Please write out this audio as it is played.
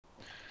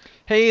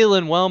Hail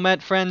and well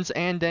met friends,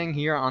 Andang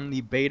here on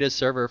the beta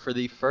server for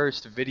the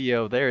first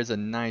video. There is a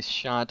nice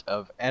shot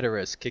of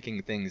Ethelros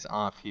kicking things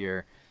off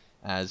here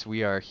as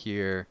we are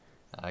here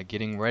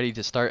getting ready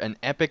to start an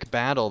epic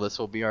battle. This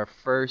will be our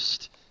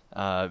first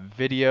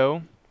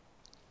video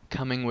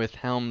coming with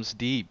Helm's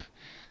Deep.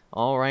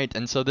 Alright,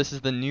 and so this is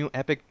the new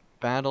epic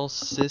battle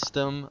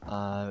system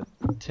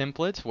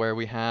template where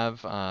we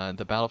have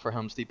the battle for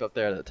Helm's Deep up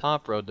there at the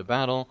top, Road to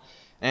Battle.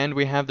 And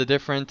we have the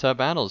different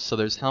battles. So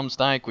there's HELM'S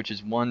DIKE, which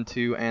is 1,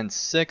 2, and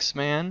 6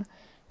 man.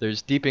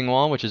 There's Deeping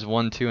Wall, which is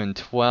 1, 2, and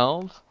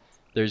 12.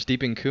 There's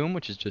Deeping Coombe,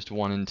 which is just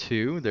 1 and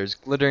 2. There's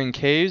Glittering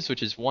Caves,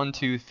 which is 1,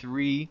 2,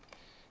 3.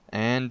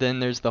 And then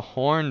there's the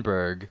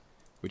Hornburg,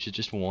 which is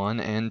just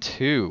 1 and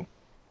 2.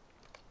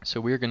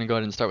 So we're going to go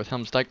ahead and start with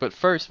HELM'S DIKE. But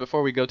first,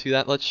 before we go to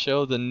that, let's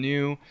show the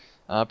new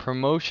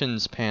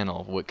promotions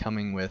panel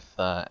coming with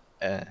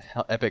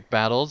Epic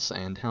Battles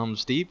and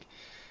Helm's Deep.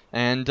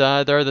 And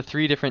there are the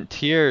 3 different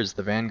tiers,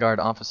 the Vanguard,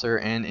 Officer,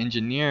 and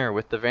Engineer.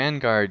 With the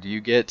Vanguard,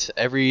 you get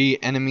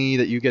every enemy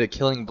that you get a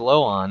killing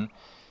blow on.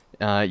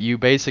 You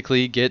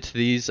basically get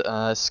these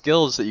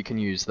skills that you can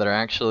use that are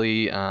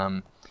actually,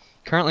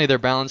 currently they're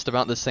balanced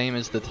about the same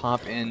as the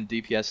top-end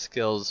DPS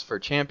skills for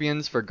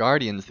champions. For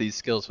Guardians, these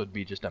skills would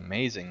be just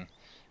amazing.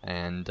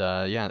 And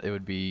yeah, it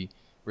would be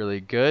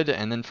really good.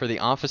 And then for the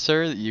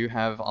Officer, you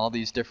have all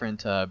these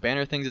different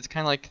banner things. It's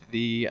kind of like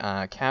the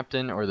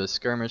captain or the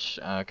skirmish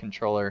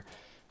controller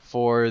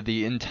for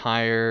the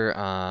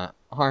entire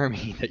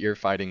army that you're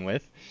fighting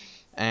with.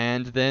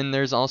 And then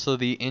there's also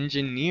the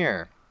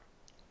Engineer,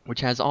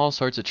 which has all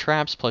sorts of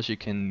traps, plus you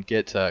can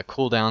get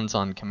cooldowns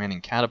on commanding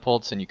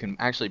catapults, and you can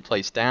actually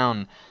place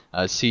down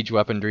siege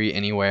weaponry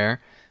anywhere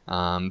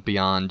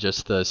beyond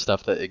just the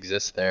stuff that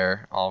exists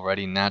there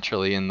already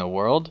naturally in the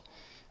world.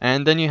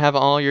 And then you have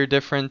all your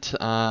different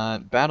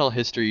battle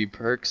history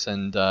perks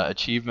and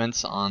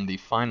achievements on the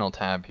final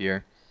tab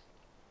here.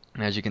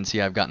 And as you can see,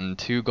 I've gotten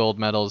 2 gold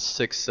medals,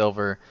 6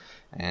 silver,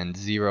 and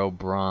 0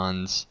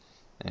 bronze,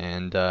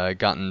 and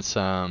gotten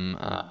some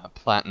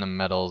platinum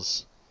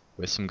medals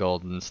with some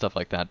gold and stuff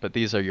like that. But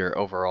these are your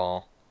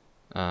overall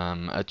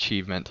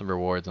achievement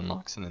rewards and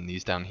locks, and then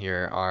these down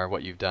here are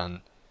what you've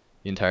done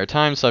the entire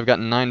time. So I've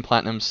gotten 9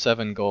 platinums,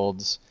 7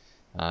 golds,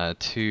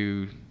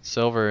 2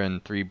 silver,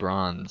 and 3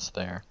 bronze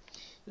there.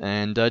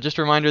 And just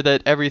a reminder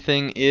that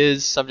everything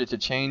is subject to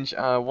change.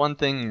 One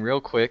thing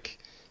real quick,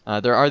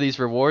 there are these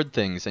reward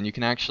things, and you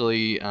can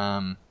actually,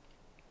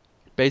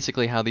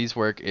 basically how these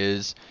work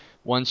is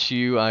once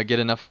you get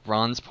enough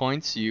bronze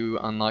points, you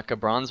unlock a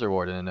bronze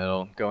reward, and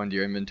it'll go into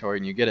your inventory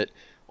and you get it.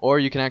 Or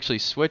you can actually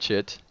switch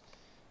it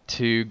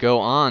to go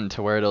on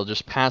to where it'll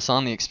just pass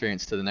on the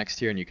experience to the next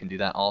tier, and you can do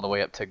that all the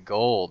way up to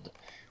gold,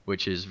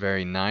 which is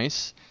very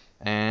nice.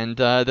 And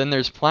then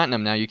there's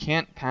platinum. Now you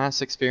can't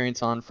pass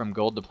experience on from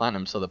gold to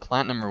platinum, so the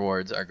platinum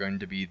rewards are going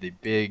to be the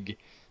big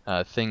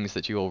things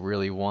that you will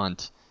really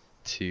want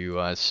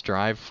to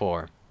strive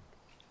for.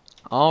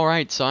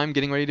 Alright, so I'm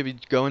getting ready to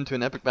go into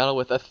an epic battle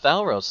with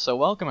Ethelros, so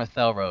welcome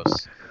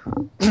Ethelros.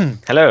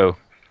 Hello.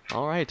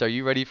 Alright, are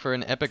you ready for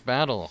an epic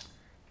battle?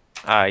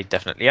 I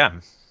definitely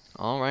am.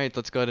 Alright,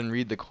 let's go ahead and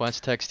read the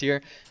quest text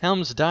here.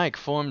 Helm's Dike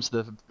forms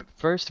the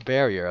first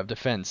barrier of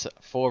defense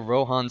for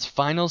Rohan's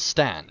final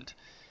stand.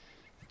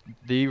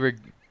 The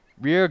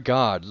rear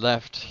guard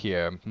left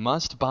here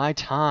must buy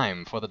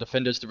time for the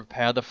defenders to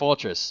prepare the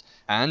fortress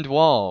and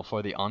wall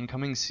for the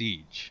oncoming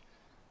siege.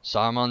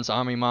 Saruman's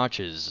army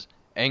marches,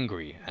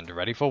 angry and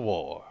ready for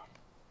war.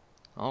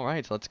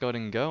 Alright, let's go ahead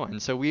and go.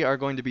 And so we are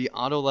going to be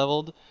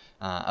auto-leveled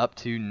up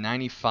to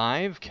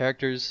 95.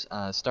 Characters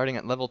starting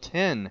at level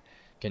 10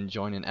 can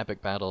join in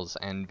epic battles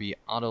and be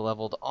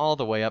auto-leveled all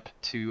the way up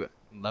to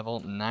level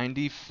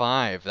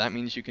 95. That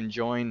means you can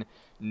join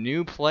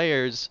new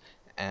players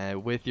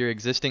with your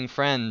existing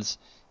friends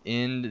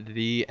in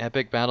the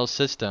epic battle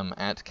system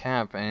at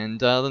cap,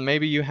 and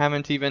maybe you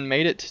haven't even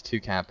made it to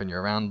cap and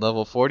you're around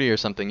level 40 or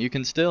something, you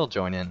can still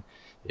join in.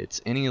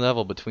 It's any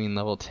level between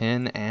level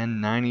 10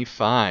 and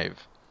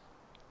 95.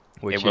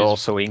 It will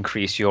also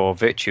increase your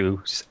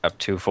virtues up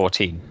to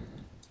 14.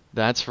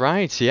 That's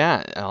right,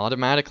 yeah,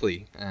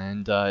 automatically.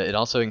 And it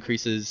also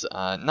increases,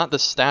 not the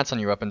stats on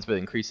your weapons, but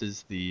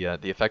increases the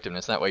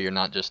effectiveness. That way you're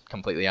not just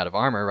completely out of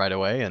armor right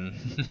away,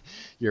 and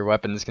your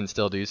weapons can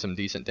still do some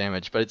decent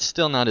damage. But it's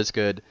still not as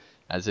good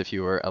as if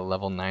you were a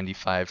level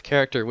 95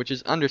 character, which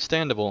is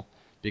understandable,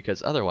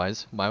 because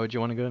otherwise, why would you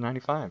want to go to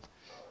 95?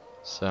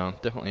 So,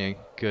 definitely a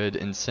good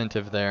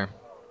incentive there.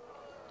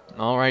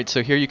 Alright,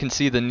 so here you can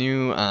see the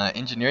new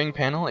engineering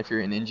panel, if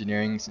you're in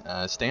engineering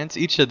stance.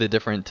 Each of the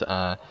different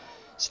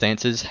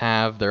stances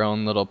have their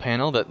own little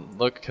panel that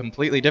look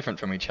completely different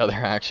from each other,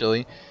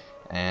 actually.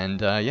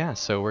 And yeah,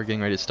 so we're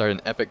getting ready to start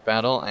an epic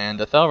battle, and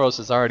Ethelros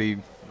has already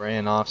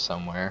ran off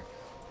somewhere.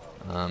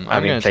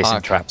 I've been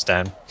placing traps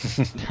down.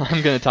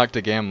 I'm going to talk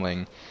to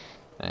Gambling,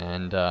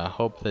 and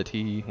hope that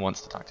he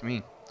wants to talk to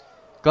me.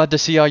 Glad to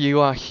see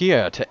you are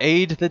here to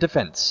aid the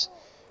defense.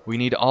 We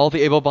need all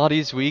the able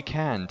bodies we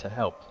can to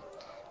help.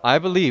 I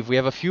believe we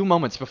have a few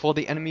moments before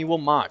the enemy will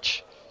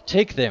march.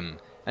 Take them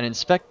and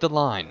inspect the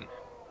line.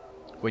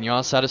 When you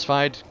are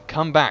satisfied,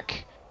 come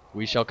back.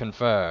 We shall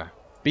confer.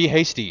 Be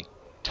hasty.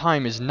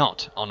 Time is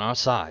not on our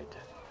side.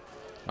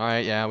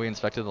 Alright, yeah, we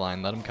inspected the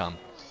line. Let him come.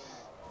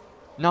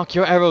 Knock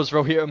your arrows,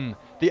 Rohirrim.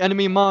 The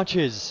enemy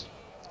marches.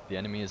 The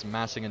enemy is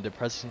massing and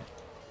depressing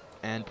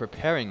and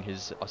preparing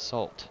his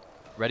assault.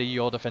 Ready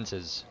your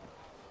defenses.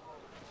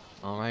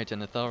 Alright,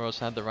 and Ethelros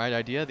had the right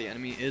idea. The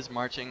enemy is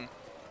marching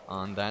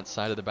on that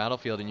side of the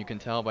battlefield, and you can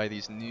tell by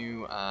these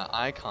new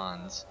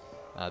icons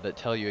that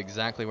tell you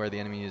exactly where the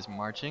enemy is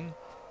marching.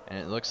 And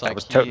it looks like that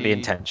was totally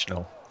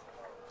intentional.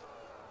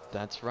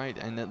 That's right,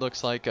 and it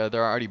looks like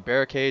there are already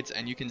barricades,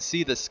 and you can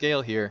see the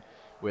scale here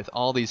with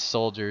all these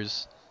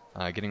soldiers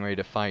getting ready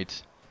to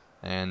fight.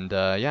 And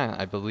yeah,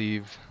 I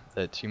believe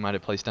that you might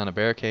have placed down a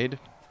barricade,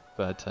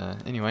 but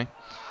anyway,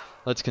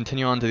 let's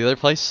continue on to the other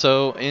place.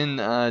 So in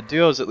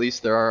duos, at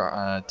least, there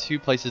are 2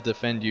 places to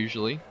defend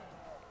usually,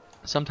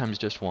 sometimes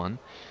just 1.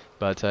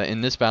 But in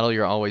this battle,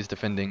 you're always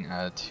defending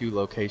 2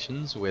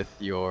 locations with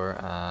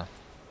your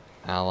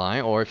ally,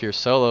 or if you're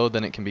solo,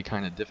 then it can be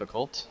kind of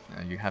difficult.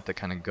 You have to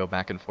kind of go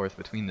back and forth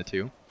between the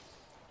 2.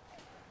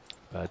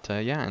 But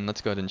yeah, and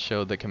let's go ahead and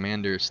show the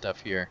commander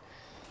stuff here.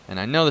 And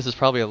I know this is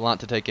probably a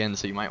lot to take in,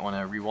 so you might want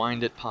to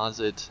rewind it, pause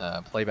it,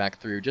 play back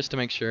through, just to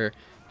make sure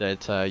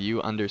that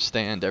you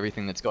understand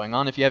everything that's going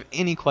on. If you have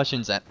any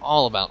questions at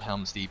all about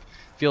Helm's Deep,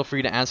 feel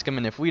free to ask them,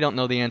 and if we don't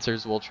know the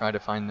answers, we'll try to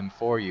find them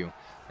for you.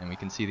 And we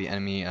can see the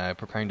enemy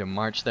preparing to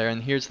march there.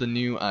 And here's the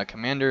new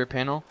commander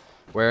panel,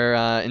 where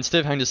instead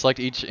of having to select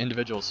each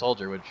individual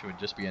soldier, which would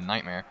just be a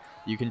nightmare,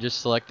 you can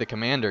just select the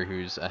commander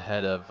who's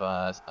ahead of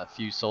a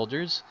few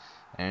soldiers,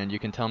 and you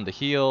can tell him to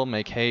heal,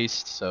 make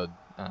haste, so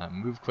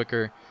move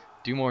quicker,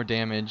 do more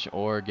damage,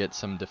 or get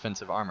some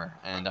defensive armor.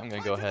 And I'm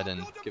going to go ahead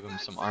and give him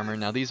some armor.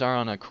 Now these are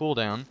on a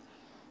cooldown,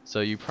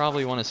 so you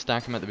probably want to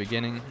stack them at the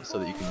beginning so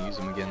that you can use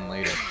them again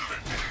later.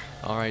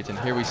 Alright, and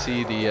here we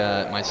see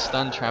the my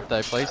stun trap that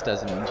I placed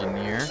as an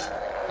engineer,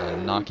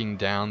 knocking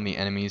down the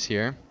enemies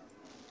here.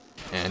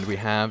 And we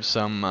have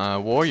some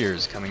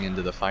warriors coming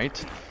into the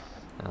fight.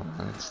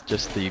 It's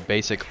just the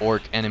basic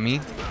orc enemy,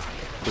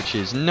 which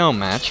is no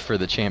match for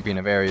the champion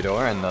of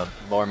Eriador and the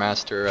lore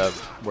master of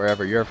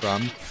wherever you're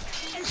from.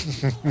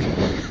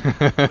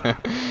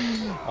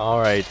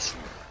 Alright,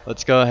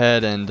 let's go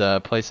ahead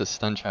and place a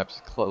stun trap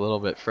a little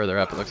bit further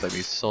up. It looks like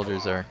these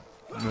soldiers are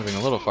moving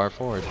a little far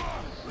forward.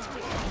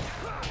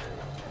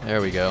 There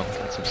we go,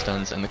 got some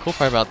stuns. And the cool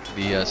part about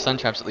the stun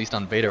traps, at least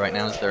on beta right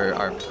now, is there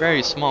are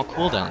very small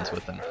cooldowns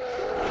with them.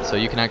 So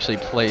you can actually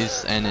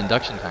place an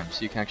induction time,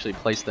 so you can actually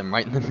place them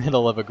right in the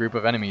middle of a group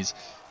of enemies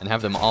and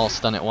have them all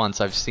stun at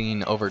once. I've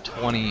seen over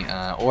 20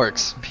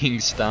 orcs being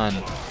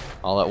stunned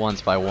all at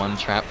once by one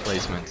trap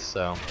placement,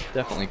 so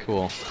definitely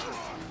cool.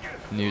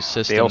 New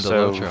system they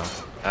also, to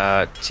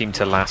LOTRO. Seem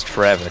to last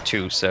forever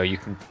too, so you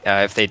can,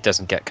 if it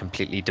doesn't get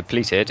completely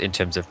depleted in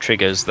terms of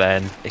triggers,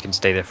 then it can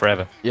stay there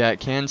forever. Yeah, it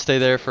can stay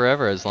there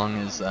forever as long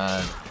as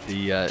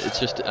it's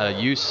just a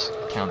use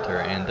counter,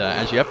 and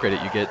as you upgrade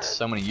it, you get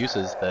so many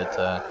uses that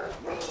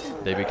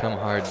they become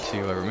hard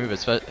to remove,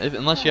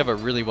 unless you have a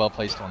really well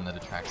placed one that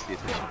attracts the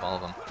attention of all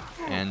of them.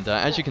 And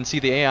as you can see,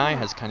 the AI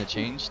has kind of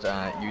changed.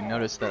 You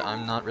notice that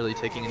I'm not really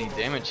taking any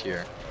damage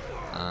here,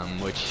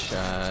 which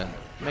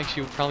makes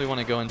you probably want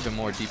to go into a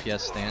more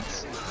DPS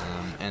stance.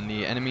 And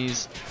the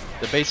enemies,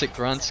 the basic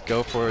grunts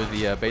go for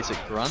the basic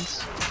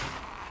grunts,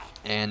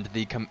 and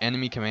the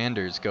enemy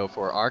commanders go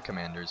for our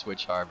commanders,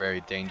 which are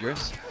very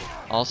dangerous.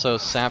 Also,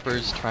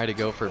 sappers try to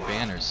go for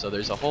banners, so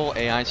there's a whole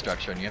AI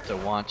structure, and you have to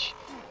watch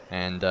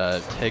and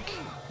take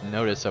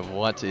notice of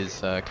what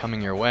is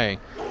coming your way,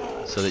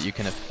 so that you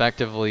can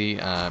effectively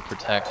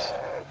protect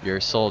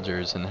your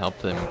soldiers and help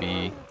them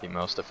be the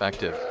most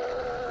effective.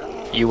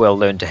 You will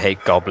learn to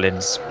hate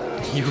goblins.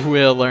 You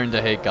will learn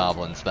to hate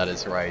goblins, that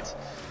is right.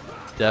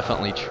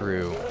 Definitely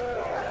true.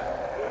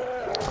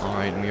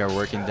 Alright, we are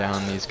working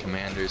down these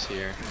commanders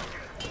here.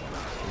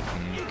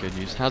 Good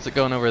use. How's it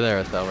going over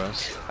there,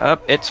 Ethelros?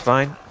 It's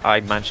fine. I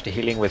managed to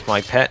healing with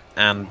my pet,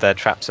 and the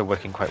traps are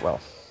working quite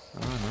well.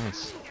 Oh,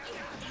 nice.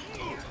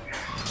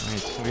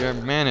 Alright, we are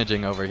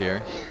managing over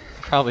here.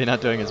 Probably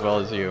not doing as well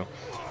as you,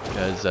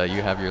 because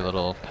you have your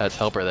little pet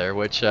helper there,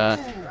 which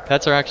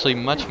pets are actually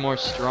much more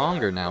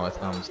stronger now with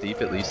Helm's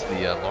Deep, at least the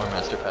lore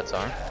master pets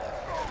are.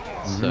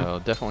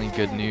 So definitely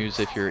good news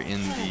if you're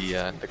in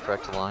the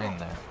correct line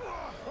there.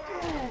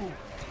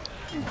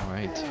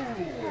 Alright.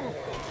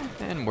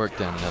 And work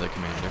down another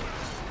commander.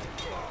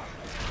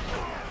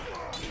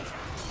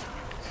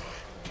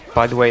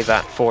 By the way,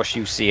 that force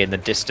you see in the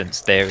distance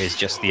there is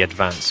just the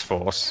advanced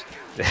force.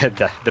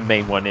 The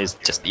main one is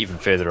just even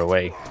further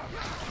away.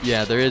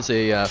 Yeah, there is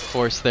a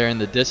force there in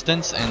the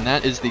distance, and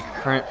that is the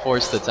current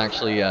force that's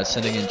actually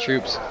sending in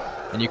troops.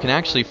 And you can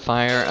actually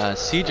fire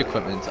siege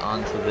equipment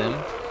onto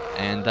them,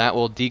 and that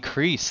will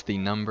decrease the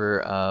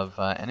number of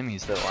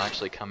enemies that will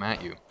actually come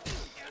at you,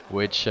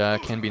 which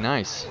can be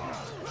nice.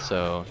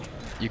 So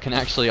you can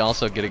actually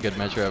also get a good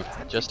measure of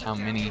just how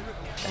many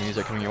enemies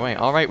are coming your way.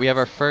 Alright, we have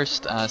our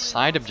first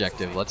side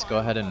objective. Let's go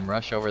ahead and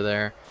rush over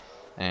there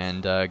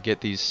and get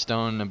these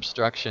stone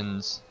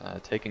obstructions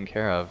taken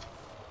care of.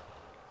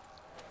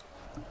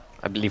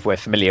 I believe we're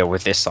familiar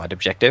with this side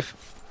objective.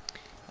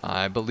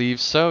 I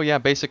believe so, yeah.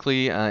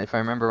 Basically, if I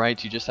remember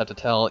right, you just have to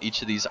tell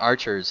each of these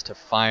archers to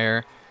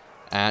fire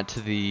at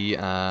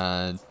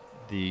the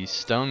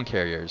stone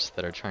carriers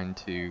that are trying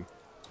to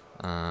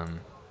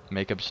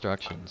make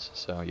obstructions.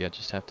 So yeah,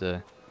 just have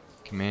to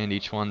command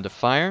each one to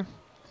fire.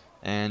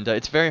 And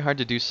it's very hard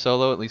to do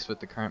solo, at least with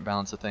the current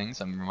balance of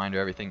things. A reminder,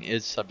 everything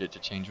is subject to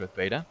change with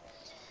beta.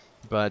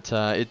 But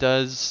it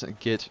does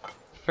get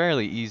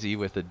fairly easy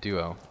with a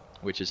duo,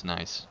 which is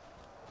nice.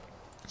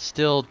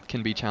 Still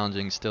can be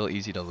challenging, still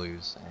easy to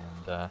lose,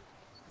 and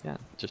yeah,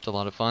 just a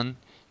lot of fun.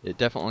 It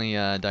definitely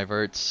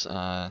diverts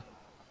the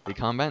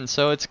combat, and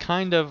so it's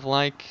kind of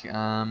like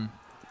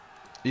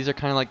these are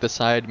kind of like the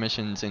side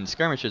missions in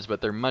skirmishes, but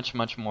they're much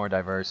more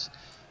diverse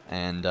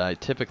and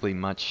typically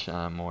much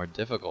more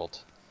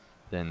difficult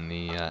than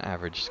the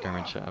average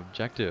skirmish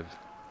objective.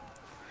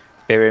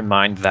 Bear in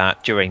mind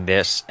that during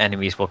this,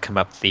 enemies will come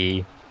up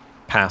the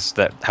paths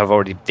that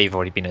they've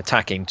already been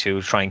attacking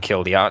to try and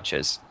kill the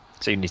archers.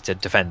 So you need to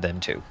defend them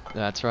too.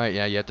 That's right,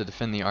 yeah, you have to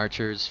defend the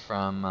archers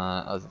from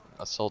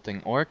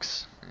assaulting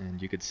orcs,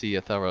 and you could see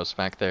Ethelros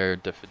back there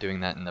doing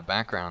that in the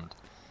background.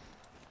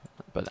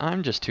 But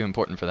I'm just too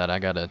important for that, I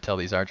gotta tell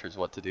these archers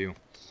what to do.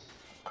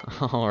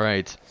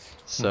 Alright,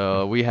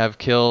 so we have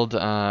killed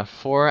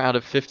 4 out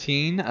of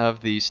 15 of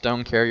the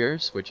stone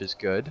carriers, which is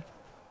good.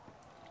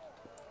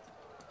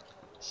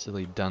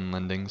 Silly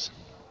Dunlendings.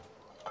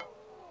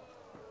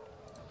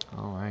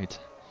 Alright.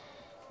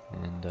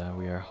 And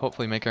we are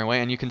hopefully making our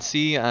way. And you can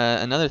see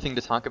another thing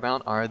to talk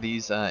about are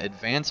these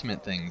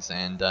advancement things.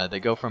 And they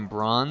go from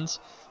bronze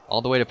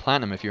all the way to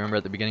platinum. If you remember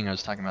at the beginning I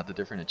was talking about the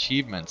different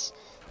achievements.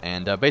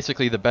 And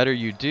basically the better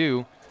you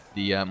do,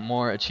 the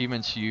more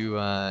achievements you,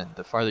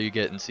 the farther you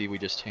get. And see, we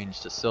just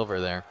changed to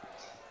silver there.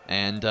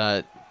 And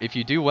if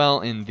you do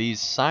well in these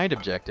side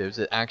objectives,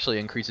 it actually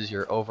increases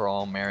your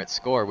overall merit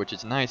score, which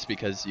is nice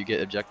because you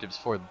get objectives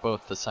for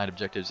both the side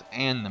objectives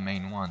and the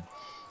main one.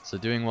 So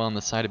doing well in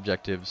the side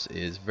objectives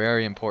is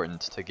very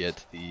important to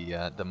get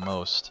the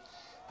most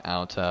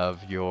out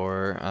of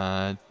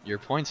your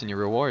points and your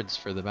rewards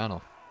for the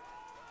battle.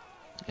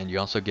 And you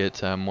also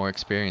get more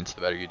experience the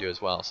better you do as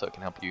well, so it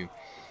can help you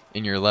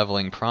in your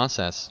leveling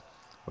process,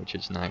 which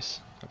is nice,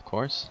 of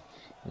course.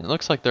 And it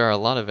looks like there are a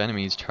lot of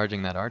enemies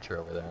charging that archer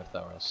over there,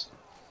 Ethelros.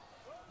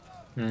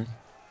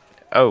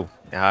 Oh,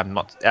 I'm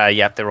not.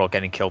 Yeah, they're all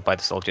getting killed by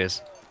the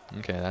soldiers.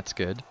 Okay, that's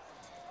good.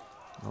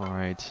 All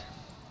right.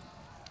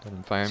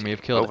 Open fire, and we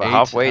have killed Over 8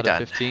 halfway out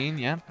done. of 15.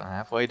 Yep,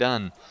 halfway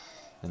done.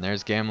 And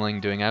there's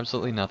Gambling doing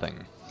absolutely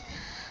nothing.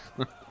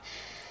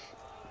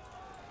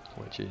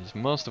 Which is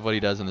most of what he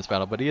does in this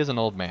battle, but he is an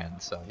old man,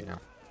 so, you know.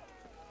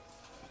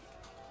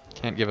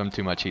 Can't give him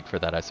too much heat for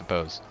that, I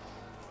suppose.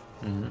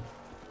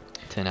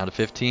 10 out of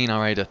 15.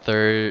 Alright,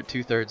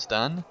 two-thirds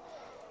done.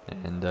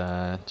 And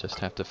just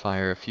have to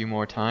fire a few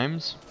more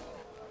times.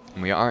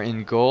 And we are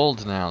in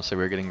gold now, so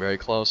we're getting very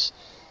close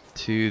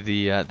to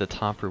the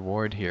top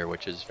reward here,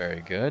 which is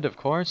very good, of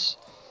course.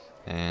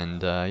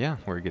 And yeah,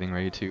 we're getting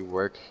ready to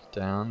work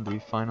down the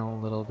final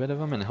little bit of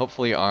them, and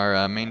hopefully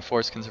our main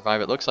force can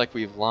survive. It looks like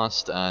we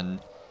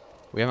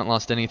haven't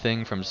lost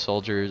anything from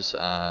soldiers,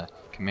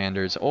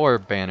 commanders, or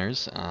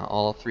banners.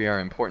 All 3 are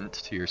important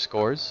to your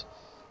scores.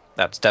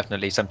 That's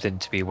definitely something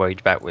to be worried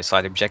about with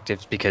side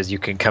objectives, because you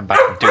can come back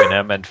from doing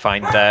them and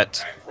find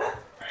that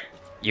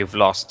you've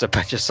lost a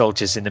bunch of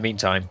soldiers in the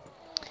meantime.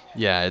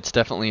 Yeah, it's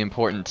definitely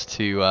important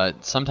to,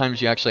 sometimes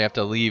you actually have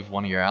to leave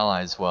one of your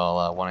allies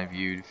while one of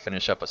you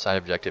finish up a side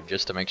objective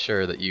just to make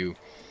sure that you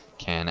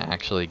can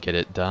actually get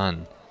it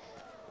done.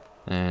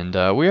 And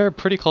we are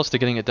pretty close to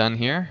getting it done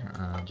here.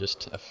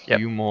 Just a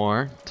few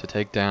more to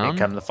take down.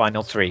 Here come the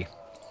final 3.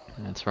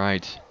 That's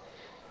right.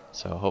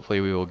 So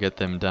hopefully we will get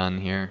them done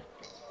here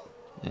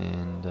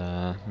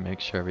and make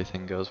sure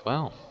everything goes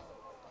well.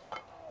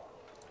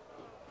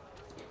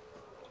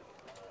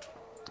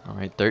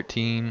 Alright,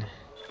 13...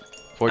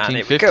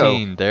 14,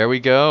 15, there we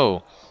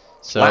go.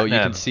 So Platinum. You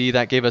can see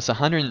that gave us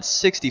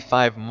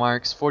 165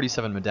 marks,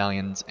 47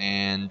 medallions,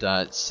 and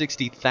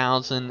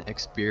 60,000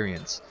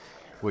 experience,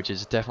 which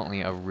is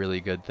definitely a really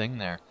good thing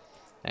there.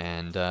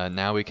 And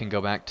now we can go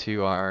back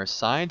to our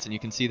sides, and you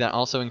can see that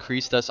also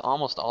increased us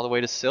almost all the way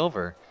to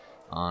silver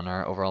on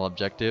our overall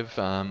objective.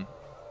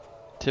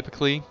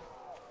 Typically,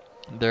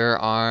 there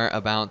are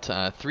about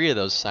 3 of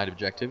those side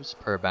objectives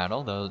per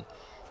battle, though.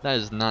 That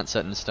is not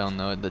set in stone,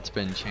 though. That's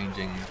been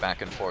changing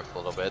back and forth a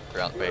little bit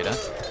throughout beta.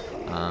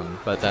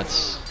 But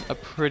that's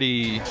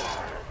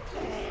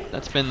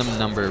been the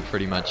number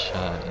pretty much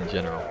in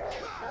general.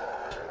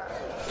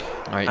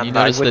 Alright, you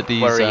notice that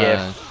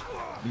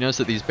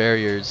these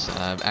barriers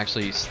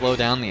actually slow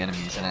down the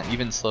enemies and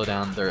even slow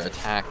down their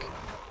attack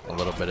a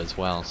little bit as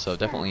well. So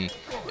definitely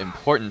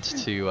important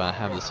to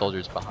have the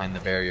soldiers behind the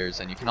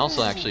barriers, and you can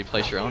also actually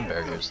place your own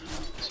barriers.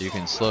 So you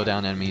can slow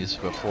down enemies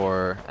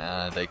before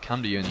they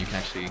come to you, and you can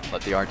actually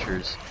let the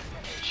archers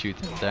shoot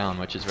them down,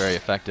 which is very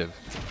effective.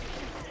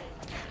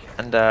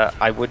 and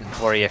I wouldn't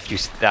worry if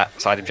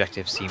that side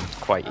objective seemed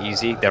quite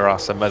easy. There are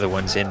some other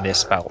ones in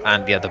this battle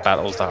and the other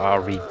battles that are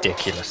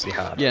ridiculously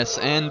hard. Yes,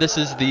 and this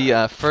is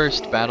the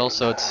first battle,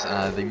 so it's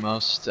the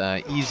most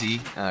easy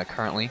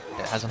currently.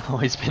 It hasn't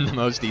always been the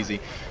most easy,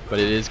 but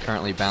it is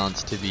currently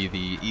balanced to be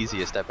the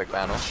easiest epic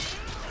battle.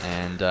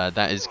 And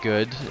that is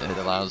good. It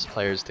allows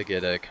players to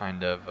get a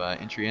kind of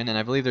entry in, and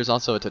I believe there's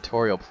also a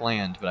tutorial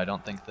planned, but I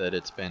don't think that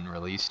it's been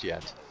released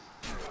yet.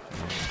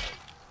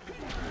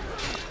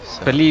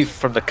 I believe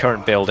from the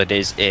current build it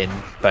is in,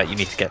 but you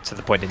need to get to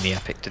the point in the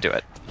epic to do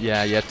it.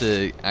 Yeah, you have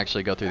to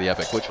actually go through the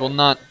epic, which will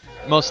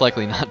most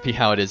likely not be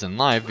how it is in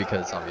live,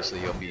 because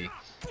obviously you'll be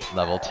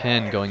level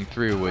 10 going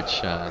through,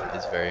 which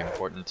is very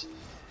important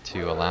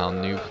to allow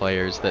new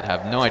players that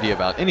have no idea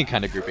about any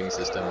kind of grouping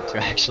system to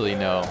actually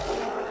know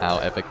how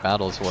epic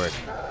battles work,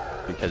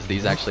 because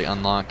these actually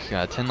unlock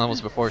 10 levels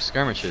before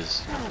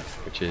skirmishes,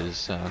 which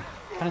is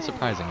kind of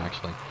surprising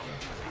actually.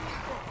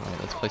 Alright,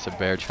 let's place a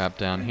bear trap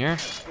down here,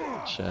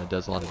 which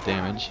does a lot of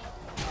damage,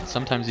 and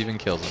sometimes even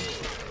kills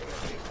him.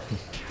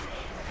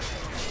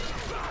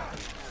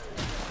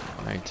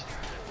 Alright.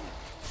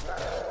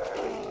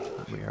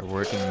 We are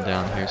working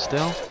down here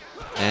still,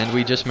 and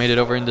we just made it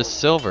over into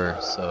silver,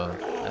 so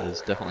that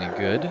is definitely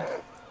good.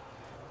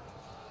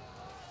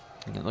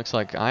 And it looks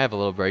like I have a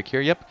little break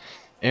here. Yep.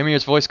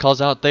 Amir's voice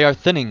calls out, "They are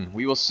thinning.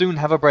 We will soon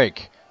have a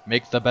break.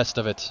 Make the best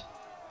of it."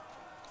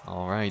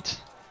 Alright.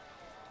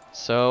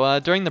 So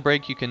during the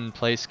break you can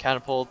place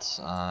catapults,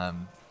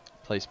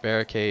 place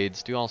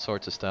barricades, do all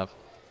sorts of stuff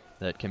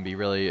that can be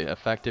really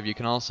effective. You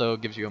can also,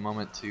 gives you a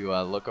moment to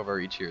look over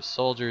each of your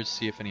soldiers,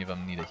 see if any of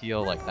them need a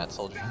heal, like that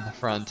soldier in the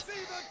front.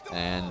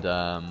 And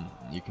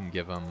you can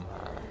give them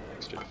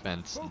extra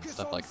defense and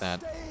stuff like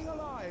that,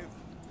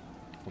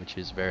 which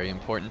is very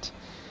important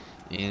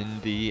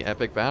in the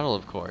epic battle,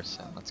 of course.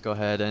 And let's go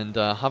ahead and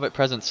Hobbit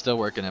presents still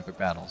work in epic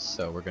battles,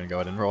 so we're going to go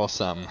ahead and roll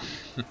some.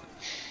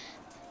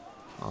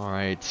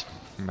 Alright,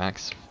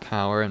 max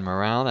power and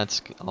morale,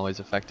 that's always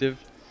effective.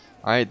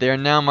 Alright, they are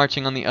now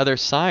marching on the other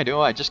side.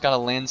 Oh, I just got a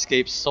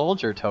landscape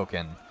soldier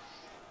token.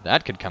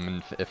 That could come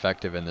in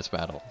effective in this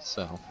battle,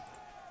 so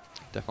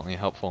definitely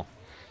helpful.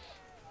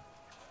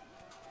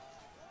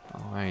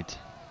 Alright.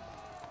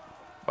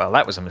 Well,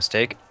 that was a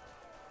mistake.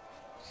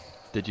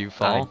 Did you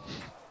fall?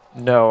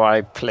 No,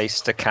 I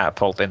placed a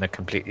catapult in a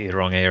completely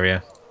wrong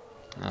area.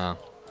 Oh.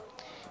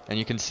 And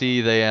you can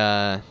see they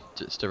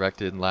just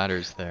directed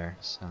ladders there,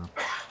 so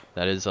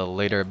that is a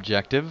later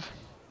objective.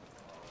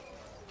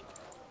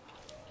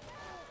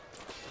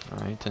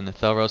 Alright, and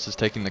Ethelros is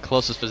taking the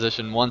closest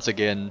position once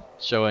again,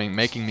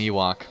 making me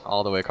walk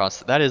all the way across.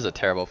 That is a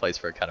terrible place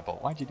for a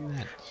catapult. Why'd you do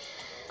that?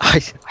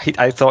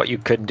 I thought you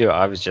couldn't do it.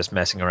 I was just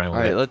messing around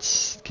with it.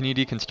 Alright, can you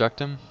deconstruct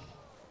him?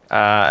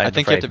 I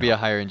think you have to be a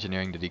higher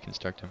engineering to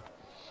deconstruct him.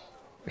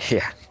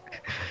 Yeah.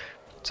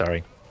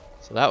 Sorry.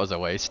 So that was a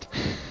waste.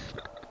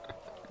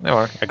 No,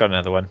 I got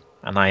another one,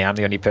 and I am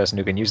the only person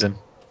who can use them.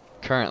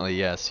 Currently,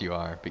 yes, you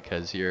are,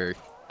 because you're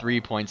 3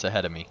 points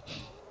ahead of me.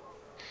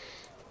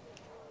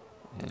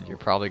 And you're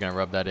probably going to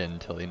rub that in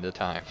until the end of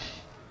time.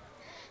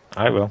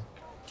 I will.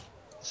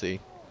 See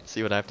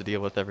what I have to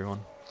deal with, everyone.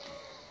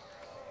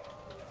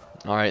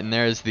 Alright, and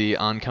there's the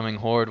oncoming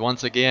horde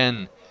once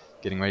again,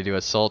 getting ready to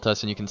assault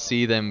us, and you can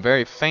see them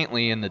very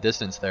faintly in the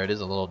distance there. It is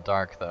a little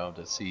dark, though,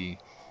 to see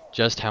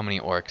just how many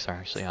orcs are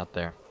actually out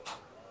there.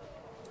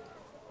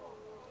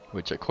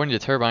 Which, according to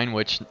Turbine,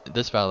 which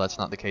this battle that's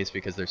not the case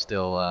because they're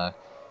still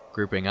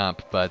grouping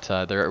up, but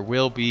there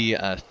will be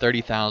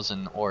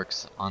 30,000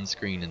 orcs on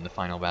screen in the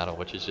final battle,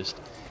 which is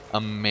just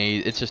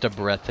amazing. It's just a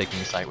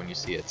breathtaking sight when you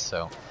see it.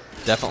 So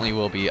definitely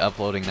will be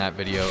uploading that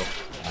video,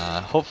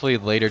 hopefully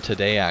later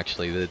today.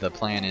 Actually, the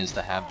plan is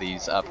to have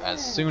these up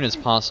as soon as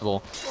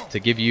possible to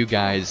give you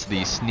guys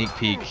the sneak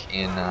peek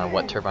in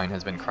what Turbine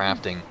has been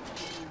crafting,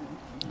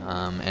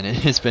 and it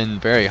has been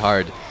very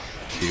hard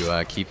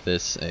to keep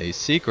this a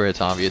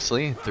secret,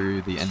 obviously,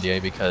 through the NDA,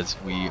 because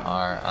we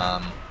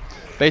are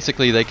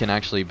basically they can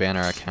actually ban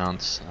our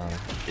accounts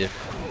if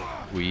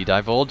we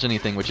divulge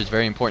anything, which is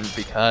very important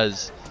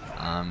because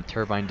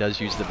Turbine does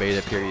use the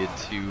beta period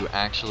to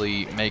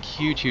actually make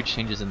huge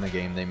changes in the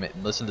game. They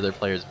listen to their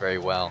players very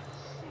well,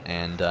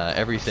 and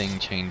everything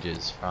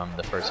changes from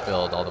the first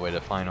build all the way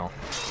to final.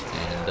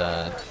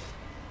 And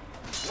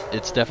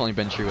it's definitely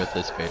been true with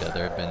this beta.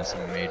 There have been some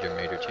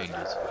major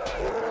changes,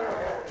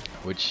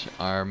 which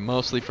are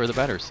mostly for the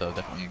better, so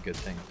definitely a good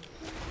thing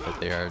that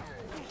they are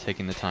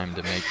taking the time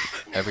to make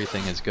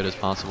everything as good as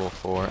possible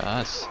for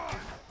us.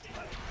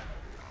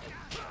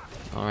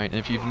 Alright, and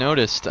if you've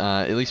noticed,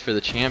 at least for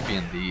the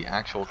champion, the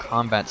actual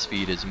combat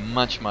speed is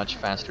much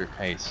faster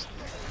pace,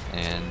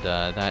 and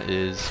that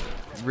is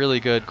really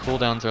good.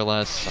 Cooldowns are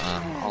less,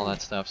 all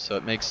that stuff, so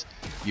it makes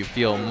you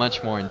feel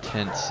much more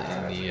intense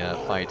in the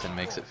fight and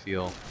makes it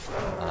feel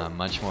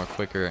much more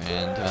quicker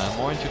and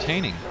more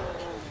entertaining.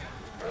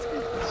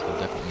 So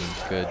definitely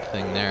a good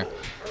thing there.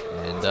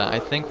 And I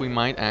think we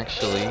might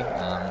actually,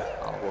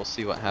 we'll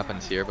see what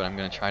happens here, but I'm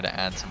going to try to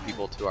add some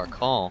people to our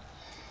call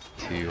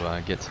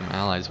to get some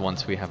allies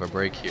once we have a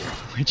break here,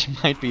 which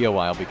might be a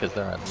while because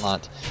there are a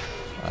lot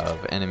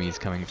of enemies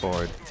coming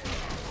forward.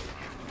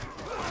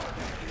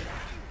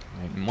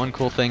 Right, and one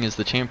cool thing is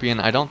the champion,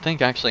 I don't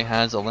think actually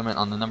has a limit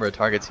on the number of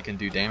targets he can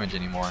do damage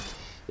anymore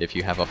if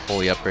you have a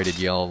fully upgraded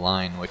yellow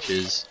line, which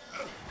is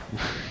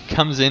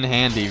comes in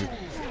handy,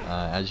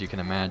 as you can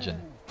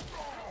imagine.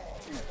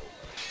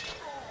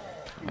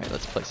 Alright,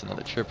 let's place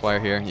another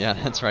tripwire here. Yeah,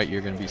 that's right,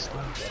 you're going to be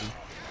stunned, buddy.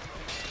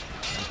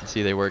 You can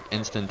see they work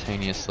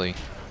instantaneously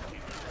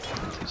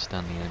to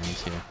stun the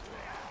enemies here.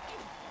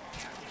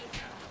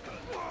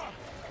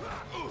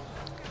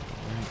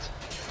 Alright.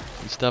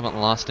 We still haven't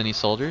lost any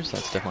soldiers,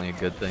 that's definitely a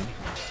good thing.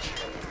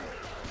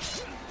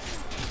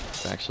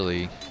 It's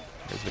actually,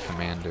 there's the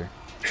commander.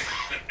 I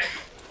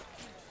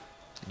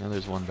know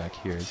there's one back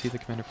here. Is he the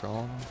commander for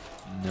all of them?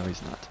 No,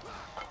 he's not.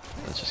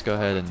 Let's just go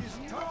ahead and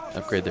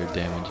upgrade their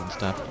damage and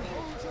stuff.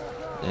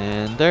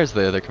 And there's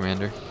the other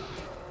commander.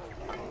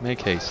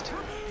 Make haste.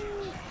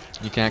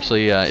 You can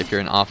actually, if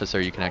you're an officer,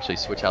 you can actually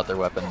switch out their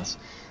weapons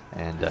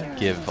and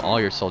give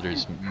all your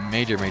soldiers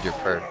major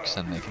perks,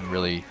 and they can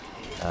really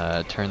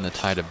turn the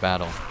tide of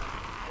battle.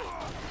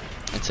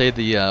 I'd say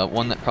the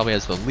one that probably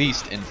has the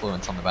least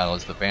influence on the battle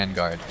is the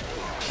Vanguard,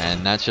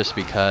 and that's just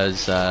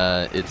because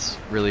it's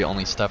really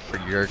only stuff for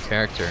your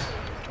character,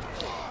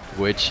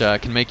 which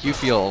can make you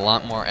feel a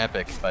lot more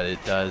epic, but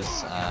it does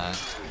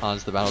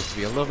cause the battles to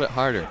be a little bit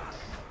harder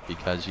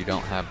because you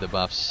don't have the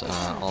buffs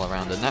all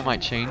around, and that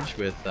might change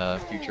with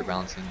future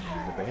balancing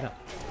in the beta.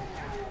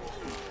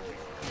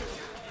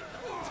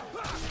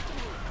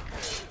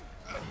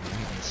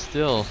 And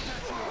still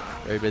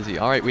very busy.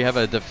 Alright, we have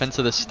a defense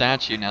of the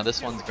statue. Now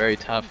this one's very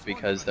tough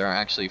because there are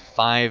actually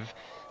 5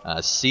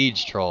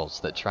 siege trolls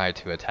that try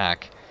to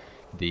attack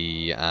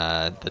the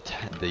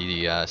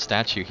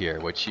statue here,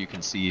 which you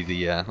can see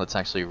the let's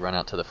actually run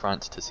out to the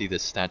front to see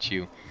this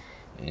statue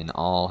in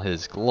all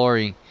his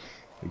glory.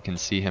 We can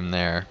see him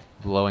there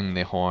blowing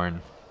the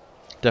horn.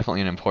 Definitely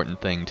an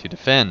important thing to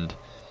defend.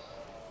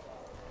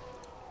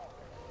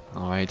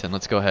 Alright, and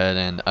let's go ahead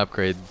and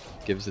upgrade,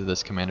 gives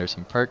this commander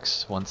some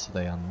perks once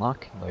they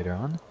unlock later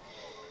on.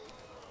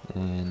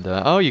 And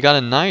oh, you got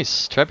a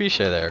nice trebuchet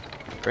there.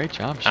 Great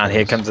job, Shadows. And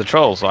here comes the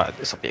trolls. So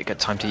this will be a good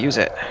time to use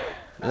it.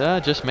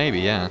 Just maybe,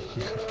 yeah.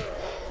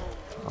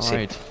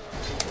 Alright.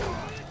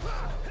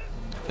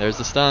 There's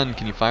the stun.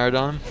 Can you fire it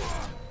on?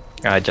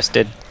 I just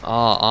did. Oh,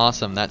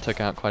 awesome. That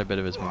took out quite a bit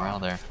of his morale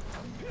there.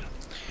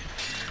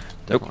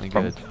 Definitely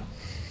good.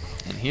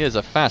 And he is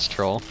a fast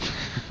troll.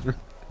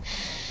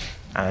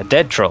 And a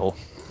dead troll.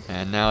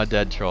 And now a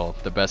dead troll.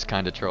 The best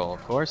kind of troll,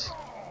 of course.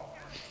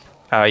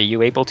 Are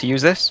you able to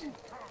use this?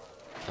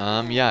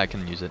 Yeah, I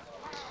can use it.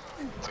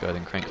 Let's go ahead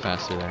and crank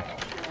faster there.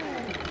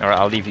 Alright,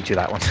 I'll leave you to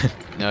that one.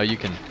 No, you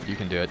can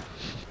do it.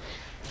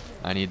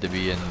 I need to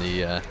be in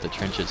the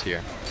trenches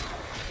here.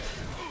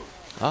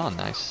 Oh,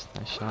 nice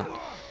shot.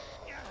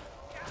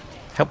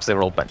 Helps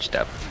they're all bunched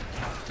up.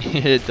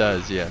 It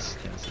does, yes.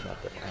 Yes,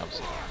 that definitely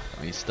helps.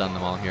 Let me stun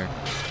them all here.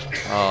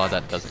 Oh,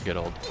 that doesn't get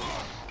old.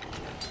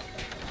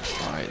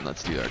 Alright,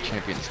 let's do our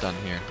champion stun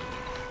here.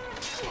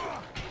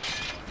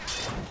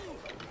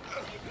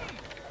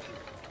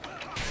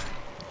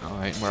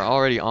 Alright, we're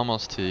already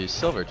almost to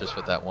silver just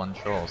with that one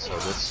troll, so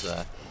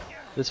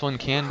this one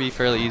can be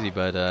fairly easy,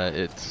 but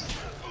it's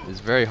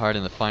very hard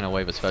in the final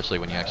wave, especially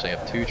when you actually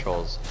have 2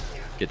 trolls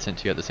get sent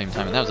to you at the same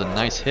time. And that was a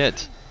nice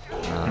hit.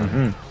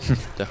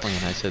 Definitely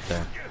a nice hit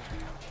there.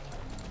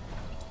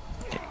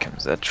 Here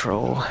comes that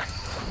troll.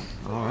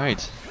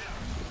 Alright.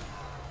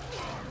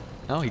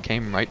 Oh, he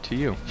came right to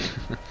you.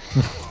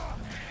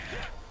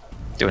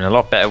 Doing a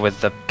lot better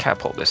with the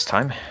catapult this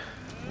time.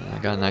 Yeah, I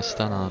got a nice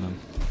stun on him.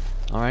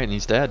 Alright, and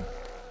he's dead.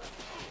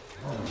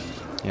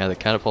 Yeah, the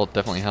catapult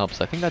definitely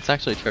helps. I think that's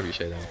actually a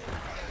trebuchet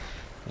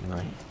though.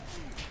 Anyway.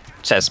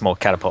 It says small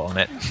catapult on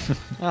it.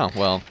 Oh,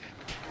 well.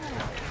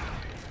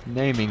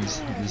 Naming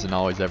isn't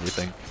always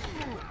everything.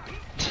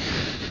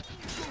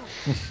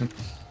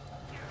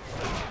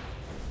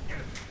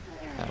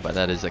 But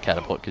that is a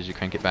catapult because you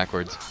crank it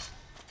backwards.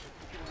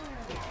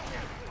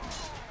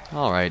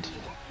 Alright.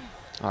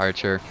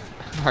 Archer.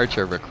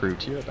 Archer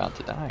recruit, you're about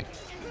to die.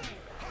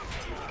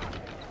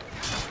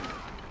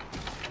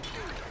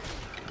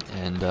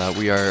 And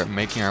we are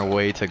making our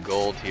way to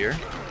gold here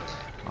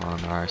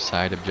on our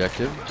side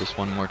objective. Just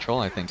one more troll,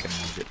 I think, and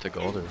we'll get to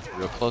gold, or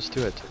real close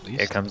to it at least.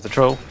 Here comes the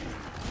troll.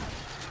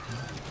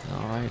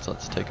 Alright, so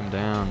let's take him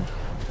down.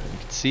 You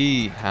can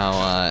see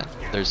how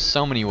there's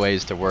so many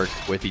ways to work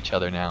with each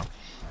other now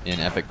in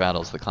epic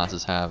battles. The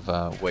classes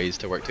have ways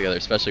to work together,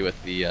 especially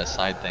with the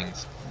side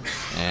things.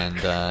 And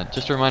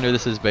just a reminder,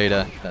 this is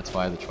beta. That's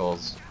why the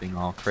troll's being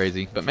all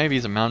crazy. But maybe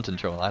he's a mountain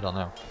troll, I don't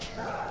know.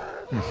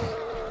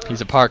 He's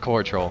a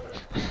parkour troll.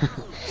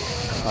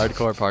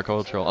 Hardcore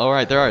parkour troll.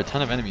 Alright, there are a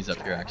ton of enemies up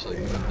here actually.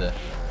 We need to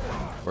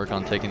work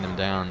on taking them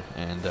down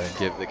and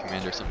give the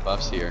commander some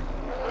buffs here.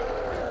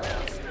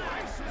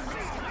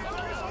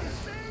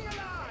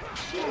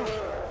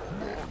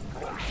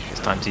 It's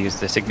time to use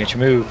the signature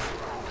move.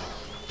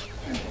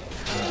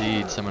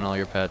 Indeed, summon all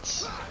your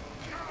pets.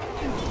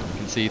 You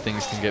can see,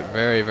 things can get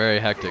very, very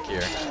hectic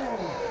here.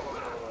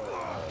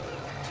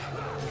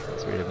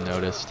 As we have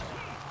noticed.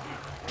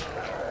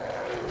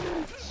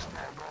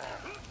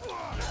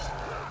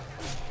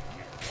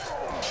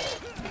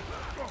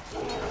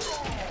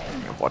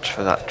 Watch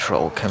for that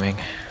troll coming.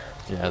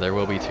 Yeah, there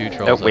will be 2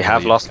 trolls. Nope, we I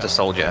have believe, lost coming. a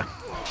soldier.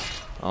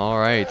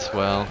 Alright,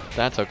 well,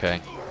 that's okay.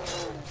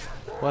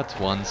 What's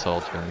 1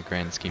 soldier in the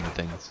grand scheme of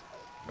things?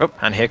 Oh,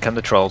 and here come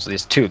the trolls.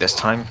 There's 2 this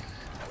time.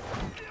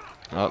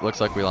 Oh, it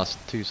looks like we lost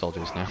 2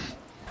 soldiers now.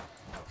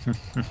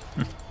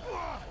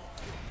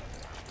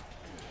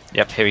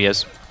 Yep, here he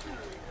is.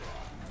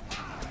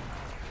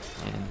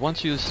 And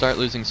once you start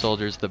losing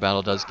soldiers, the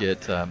battle does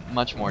get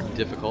much more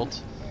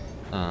difficult.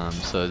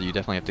 So you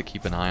definitely have to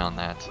keep an eye on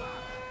that.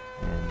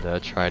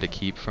 And try to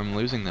keep from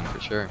losing them for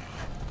sure.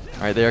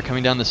 Alright, they are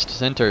coming down the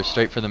center,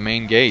 straight for the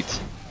main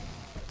gate.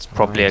 It's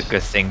probably a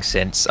good thing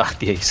since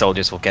the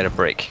soldiers will get a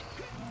break.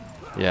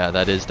 Yeah,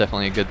 that is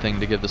definitely a good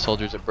thing to give the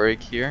soldiers a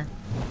break here.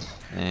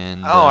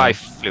 And oh, I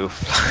flew.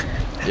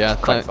 yeah,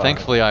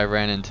 thankfully I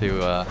ran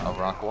into a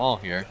rock wall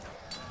here,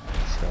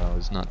 so it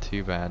was not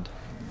too bad.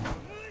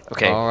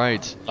 Okay,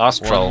 alright,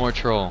 last troll. 1 more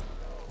troll.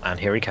 And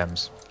here he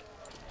comes.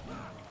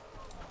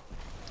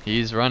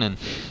 He's running.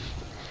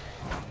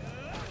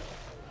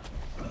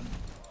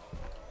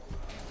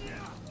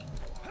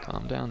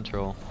 Calm down,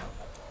 troll.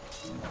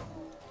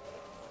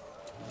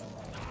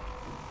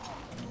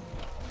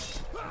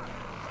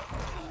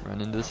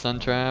 Run into the sun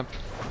trap.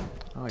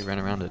 Oh, he ran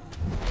around it.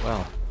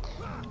 Well,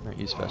 aren't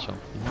you special?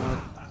 You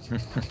know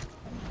what?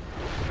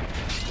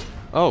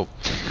 Oh!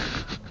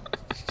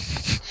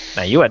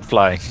 Now you went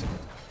flying.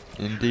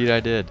 Indeed I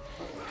did.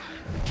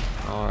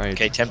 Alright.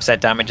 Okay, 10%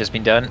 damage has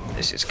been done.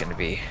 This is going to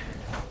be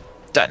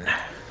done.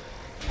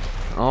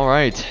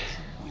 Alright.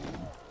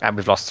 And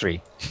we've lost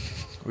 3.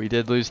 We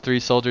did lose 3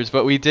 soldiers,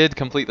 but we did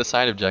complete the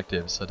side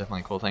objectives, so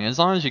definitely a cool thing. As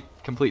long as you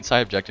complete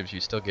side objectives, you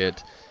still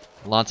get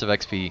lots of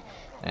XP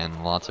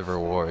and lots of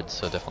rewards,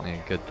 so definitely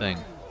a good thing.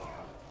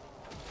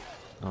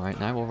 Alright,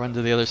 now we'll run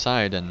to the other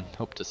side and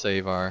hope to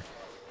save our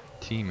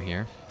team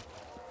here.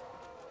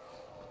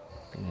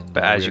 And,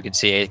 But as you can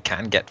see, it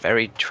can get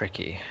very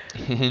tricky.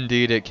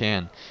 Indeed it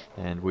can.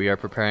 And we are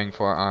preparing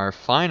for our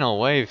final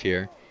wave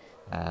here,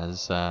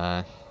 as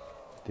the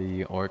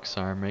orcs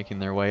are making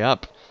their way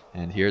up.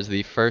 And here's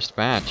the first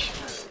match.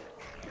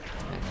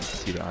 And you can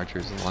see the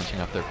archers launching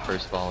up their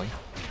first volley.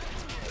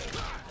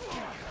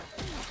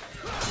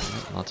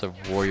 Lots of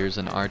warriors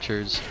and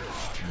archers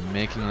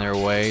making their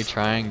way,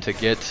 trying to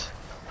get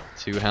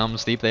to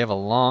Helm's Deep. They have a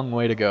long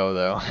way to go,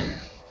 though.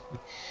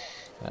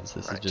 As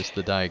this is just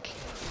the dike.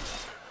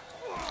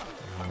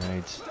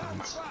 Alright,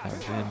 let's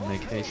have him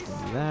make haste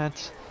and do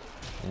that.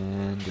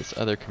 And this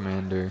other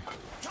commander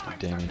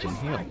do damage and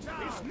heal.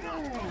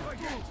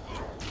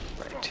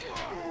 Right.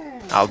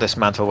 I'll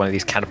dismantle one of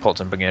these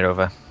catapults and bring it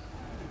over.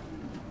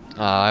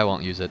 I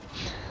won't use it.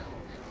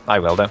 I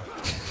will, though.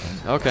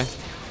 Okay.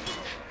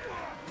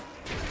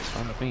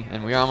 Fine with me.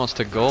 And we are almost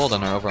to gold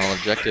on our overall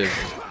objective.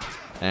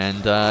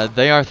 And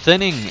they are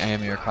thinning,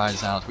 Amir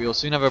cries out. We will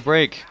soon have a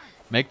break.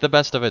 Make the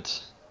best of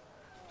it.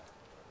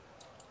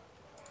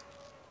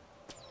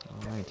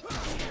 Alright.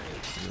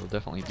 We'll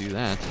definitely do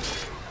that.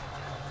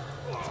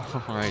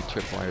 Alright,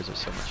 tripwires are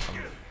so much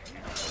fun.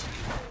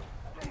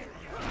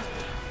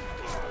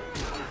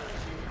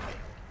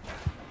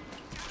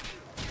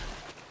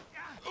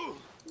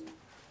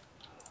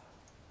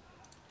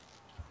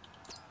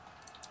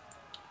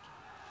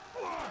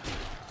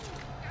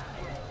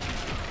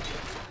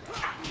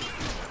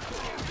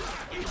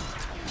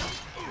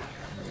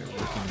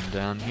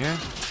 Down here.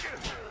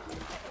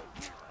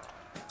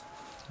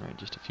 Alright,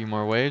 just a few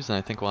more waves and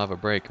I think we'll have a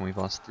break, and we've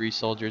lost 3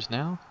 soldiers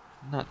now.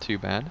 Not too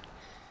bad.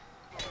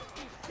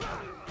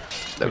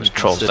 Those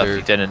trolls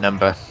definitely did a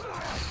number.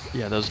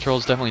 Yeah, those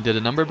trolls definitely did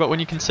a number, but when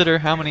you consider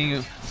how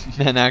many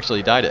men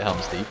actually died at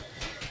Helm's Deep,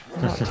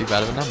 not too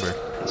bad of a number.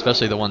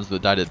 Especially the ones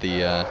that died at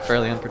the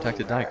fairly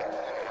unprotected dike.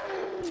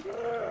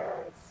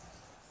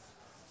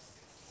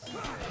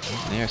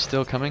 And they are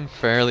still coming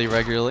fairly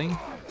regularly.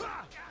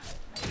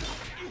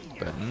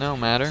 But no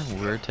matter,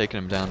 we're taking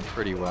them down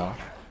pretty well.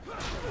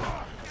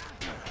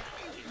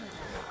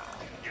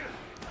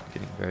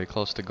 Getting very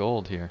close to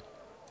gold here.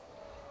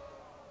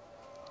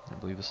 I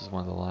believe this is one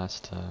of the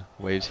last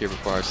waves here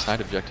before our side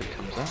objective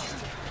comes up.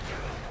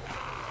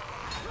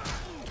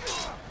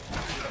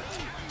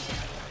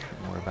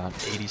 We're about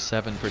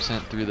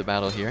 87% through the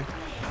battle here.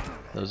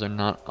 Those are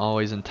not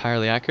always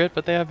entirely accurate,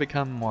 but they have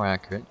become more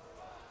accurate.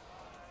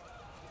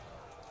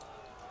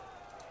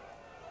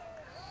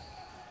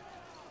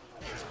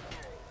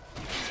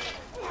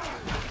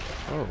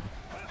 Oh.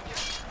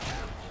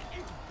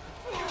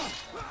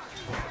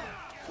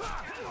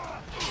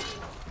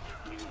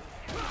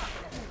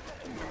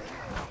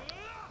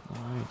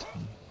 Alright.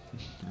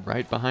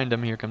 Right behind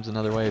him, here comes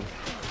another wave.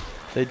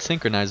 If they'd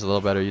synchronize a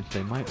little better,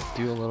 they might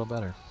do a little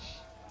better.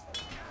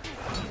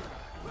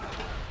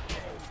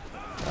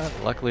 But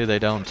luckily they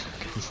don't,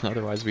 because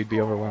otherwise we'd be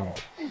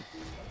overwhelmed.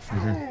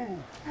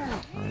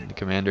 Alright,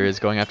 commander is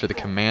going after the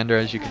commander,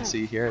 as you can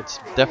see here. It's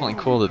definitely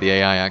cool that the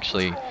AI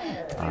actually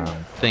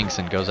thinks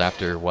and goes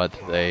after what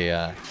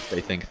they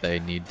think they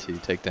need to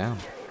take down.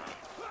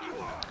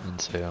 And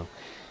so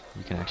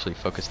you can actually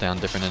focus down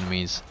different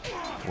enemies.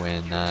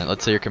 When,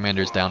 let's say your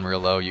commander's down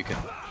real low, you can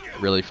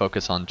really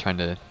focus on trying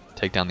to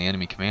take down the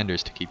enemy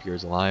commanders to keep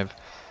yours alive.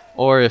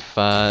 Or if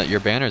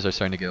your banners are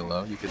starting to get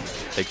low, you can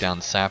take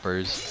down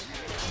sappers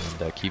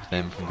and keep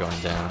them from going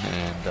down.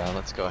 And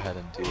let's go ahead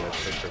and do a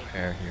quick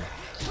repair here,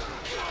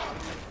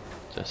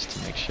 just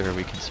to make sure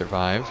we can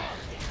survive.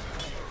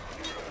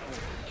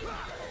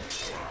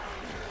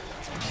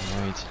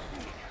 Alright,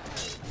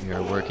 we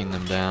are working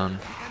them down.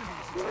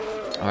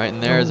 Alright,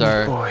 and there's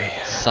our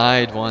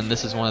side one.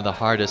 This is one of the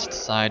hardest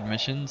side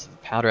missions.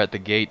 Powder at the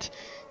gate.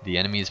 The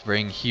enemies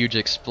bring huge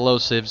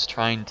explosives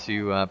trying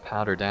to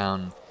powder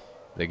down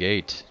the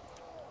gate.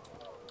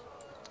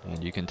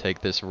 And you can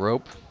take this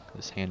rope,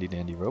 this handy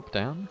dandy rope,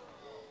 down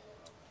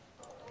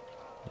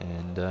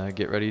and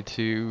get ready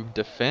to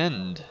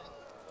defend.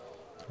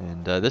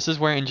 And this is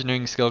where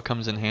engineering skill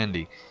comes in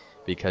handy,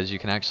 because you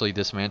can actually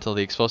dismantle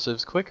the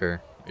explosives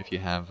quicker if you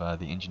have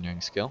the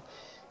engineering skill.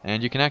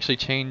 And you can actually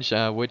change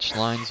which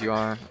lines you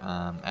are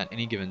at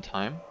any given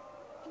time,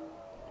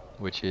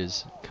 which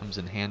comes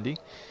in handy,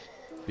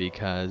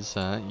 because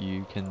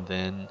you can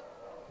then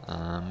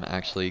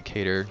actually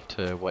cater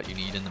to what you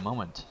need in the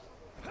moment.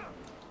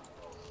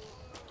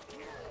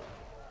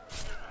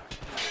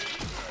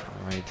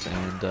 Alright,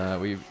 and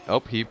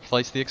he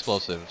placed the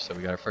explosive, so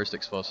we got our first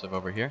explosive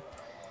over here.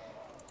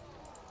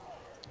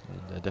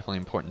 And definitely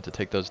important to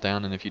take those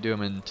down, and if you do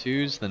them in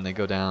twos, then they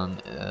go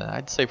down,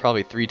 I'd say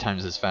probably 3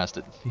 times as fast.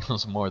 It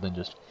feels more than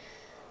just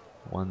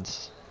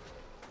once.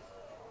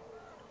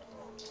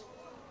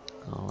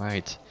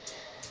 Alright,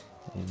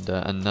 and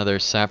another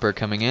sapper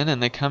coming in,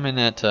 and they come in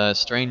at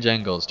strange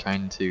angles,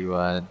 trying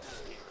to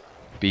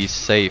be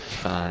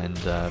safe and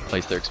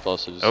place their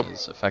explosives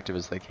as effective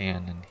as they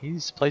can, and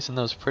he's placing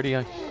those pretty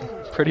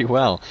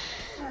well.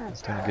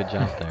 He's doing a good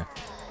job there.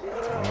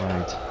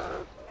 Alright.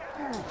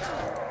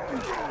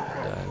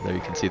 There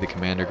you can see the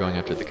commander going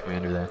after the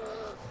commander there.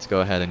 Let's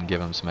go ahead and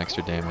give him some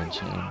extra damage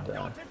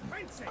and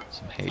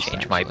some haste.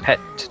 Change my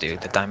pet to do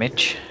the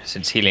damage,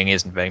 since healing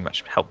isn't very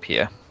much help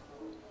here.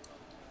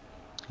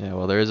 Yeah,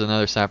 well, there is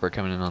another sapper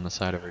coming in on the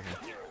side over here.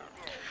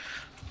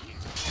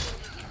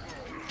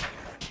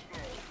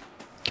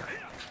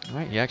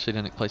 Alright, he actually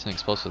didn't place an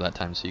explosive that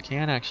time, so you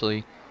can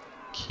actually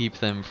keep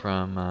them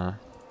from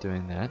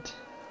doing that.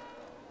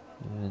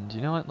 And you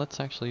know what? Let's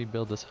actually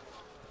build this up.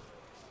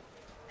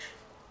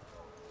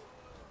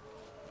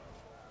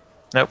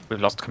 Nope,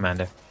 we've lost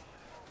commander.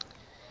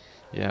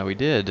 Yeah, we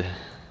did,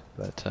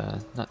 but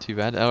not too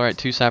bad. Alright,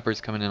 2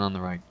 sappers coming in on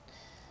the right.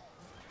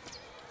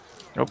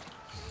 Nope.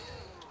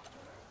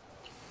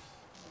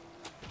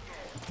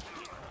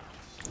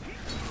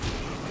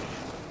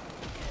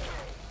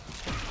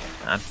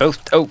 And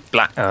both,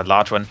 black,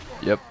 large one.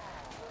 Yep.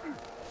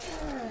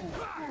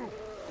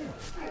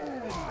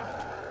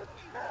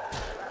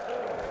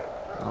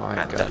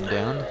 Alright, got him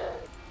down.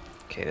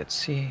 Okay, let's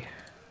see.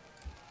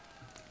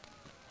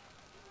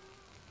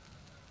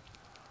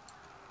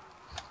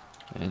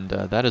 And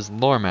that is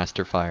Lore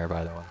Master Fire,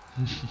 by the way,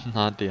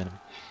 not the enemy.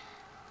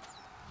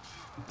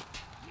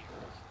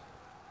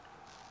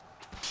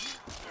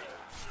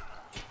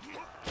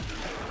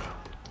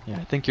 Yeah,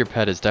 I think your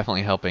pet is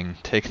definitely helping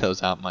take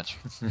those out much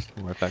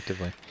more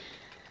effectively.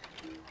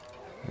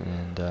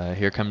 And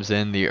here comes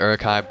in the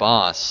Uruk-hai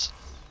boss.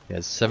 He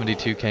has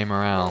 72k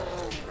morale.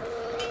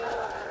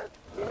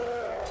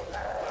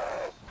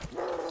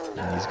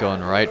 And he's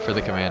going right for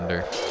the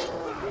commander.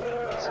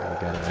 So we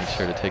gotta make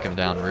sure to take him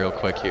down real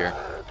quick here.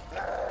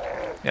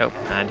 Yep,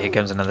 and here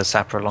comes another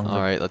sapper along.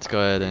 Alright, let's go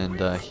ahead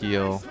and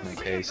heal, make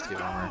haste, heal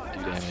armor,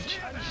 do damage.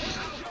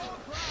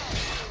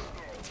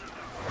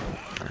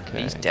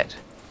 Okay. He's dead.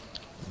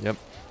 Yep,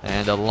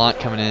 and a lot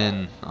coming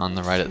in on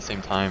the right at the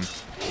same time.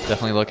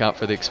 Definitely look out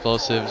for the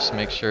explosives,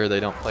 make sure they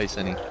don't place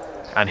any.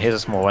 And here's a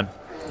small one.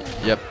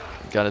 Yep,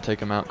 gotta take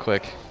them out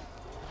quick.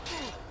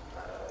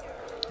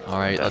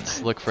 Alright,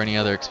 let's look for any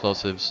other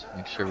explosives,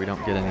 make sure we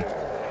don't get any.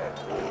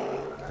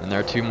 And there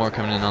are 2 more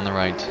coming in on the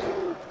right.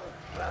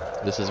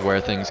 This is where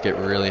things get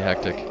really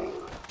hectic.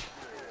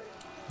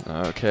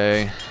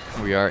 Okay,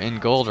 we are in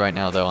gold right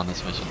now though on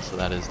this mission, so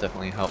that is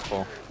definitely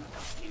helpful.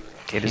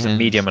 Okay, there's a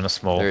medium and a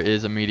small. There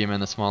is a medium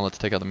and a small. Let's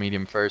take out the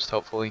medium first,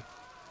 hopefully.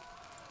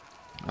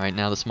 Alright,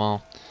 now the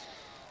small.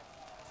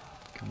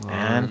 Come on.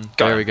 And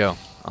there we go.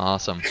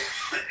 Awesome.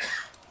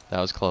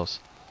 That was close.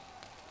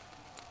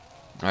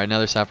 Alright,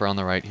 another sapper on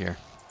the right here.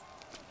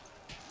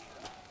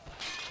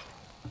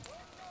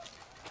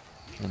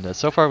 And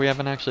so far we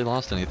haven't actually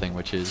lost anything,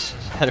 which is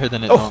better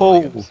than it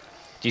normally is.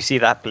 Do you see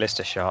that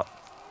ballista shot?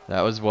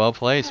 That was well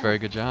placed. Very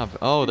good job.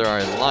 Oh, there are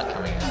a lot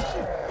coming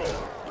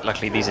in.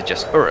 Luckily these are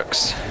just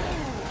Uruks.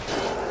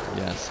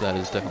 Yes, that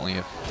is definitely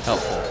helpful.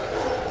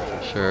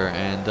 For sure.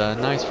 And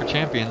nice for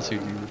champions who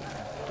do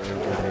very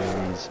good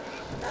AoEs.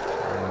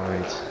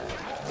 Alright.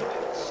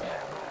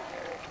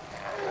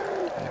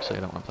 Actually, I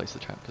don't want to place the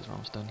trap because we're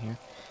almost done here.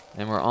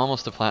 And we're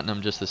almost to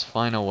platinum, just this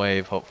final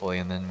wave, hopefully,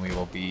 and then we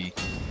will be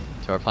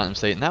to our platinum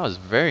state. And that was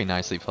very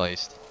nicely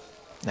placed.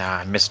 Nah,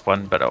 I missed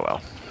one, but oh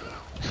well.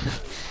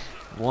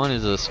 One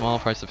is a small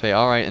price to pay.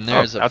 Alright, and Oh,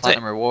 there's a that's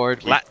platinum it.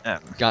 reward. We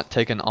Platinum. got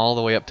taken all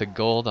the way up to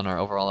gold on our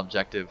overall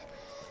objective.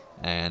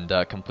 And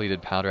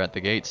completed powder at the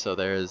gate. So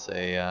there's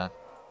a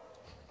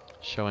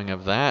showing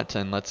of that.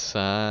 And let's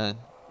go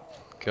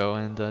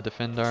and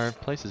defend our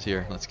places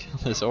here. Let's kill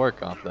this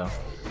orc off, though.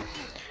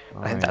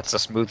 I think that's the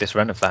smoothest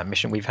run of that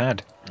mission we've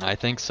had. I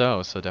think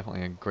so. So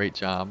definitely a great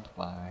job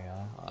by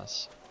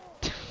us.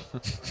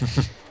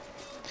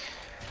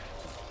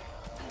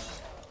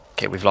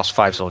 Okay, we've lost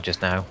 5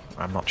 soldiers now.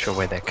 I'm not sure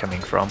where they're coming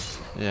from.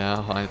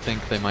 Yeah, I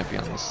think they might be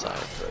on this side,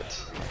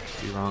 but I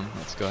could be wrong.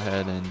 Let's go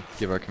ahead and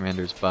give our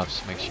commanders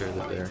buffs, make sure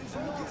that they're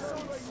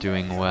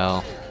doing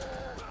well.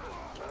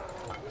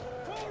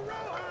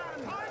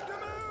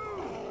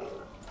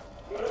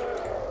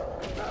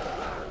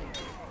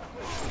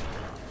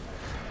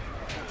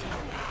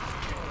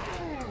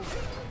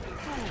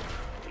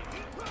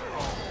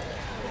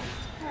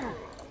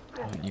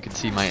 You can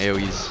see my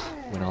AoEs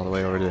went all the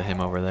way over to him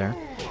over there,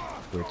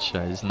 which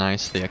is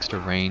nice, the extra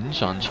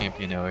range on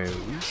champion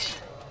AoEs.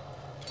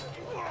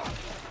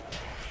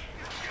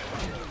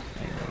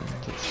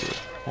 And let's get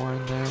more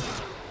in there.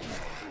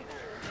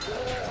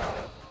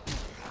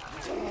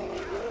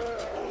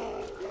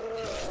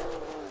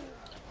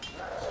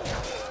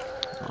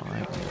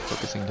 Alright, we're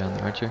focusing down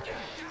the archer.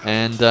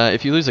 And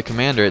if you lose a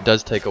commander, it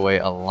does take away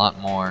a lot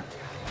more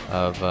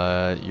of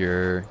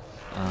your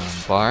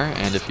bar,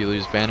 and if you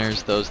lose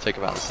banners, those take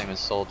about the same as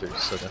soldiers,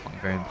 so definitely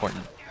very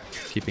important.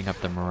 Keeping up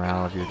the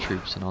morale of your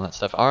troops and all that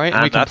stuff. Alright,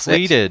 and we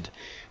completed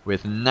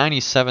with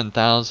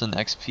 97,000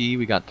 XP.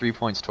 We got 3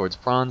 points towards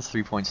bronze,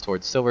 3 points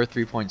towards silver,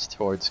 3 points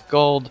towards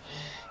gold,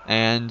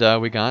 and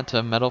we got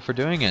a medal for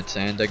doing it.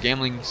 And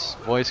Gambling's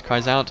voice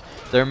cries out,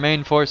 their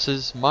main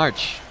forces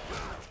march.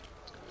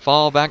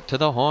 Fall back to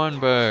the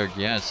Hornburg.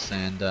 Yes,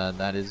 and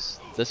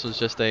this was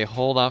just a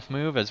hold-off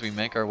move as we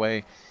make our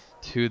way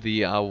to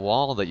the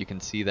wall that you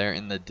can see there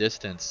in the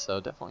distance. So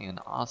definitely an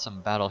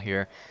awesome battle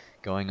here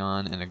going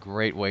on, and a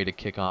great way to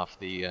kick off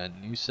the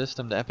new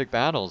system to Epic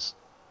Battles.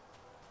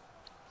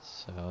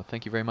 So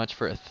thank you very much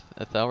for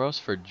Ethelros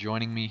for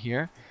joining me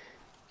here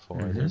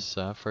for this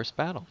first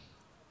battle.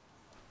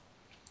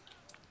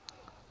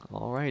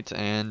 Alright,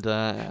 and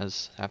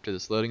as after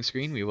this loading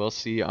screen, we will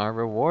see our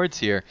rewards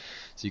here.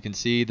 So you can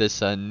see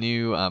this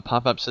new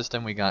pop-up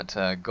system. We got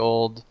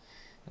gold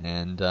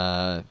and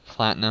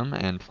platinum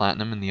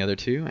in the other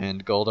two,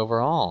 and gold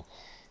overall.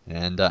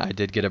 And I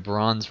did get a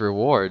bronze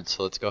reward,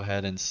 so let's go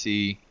ahead and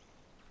see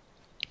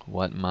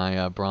what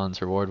my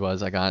bronze reward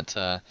was. I got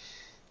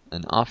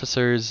an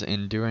officer's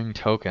enduring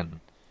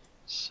token,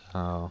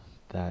 so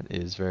that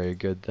is very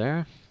good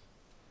there.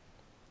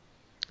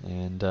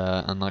 And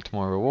unlocked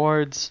more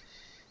rewards,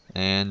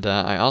 and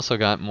I also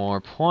got more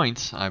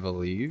points, I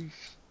believe.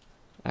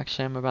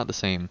 Actually, I'm about the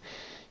same,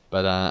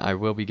 but I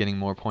will be getting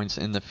more points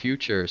in the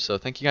future. So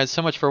thank you guys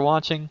so much for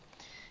watching,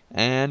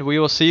 and we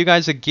will see you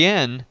guys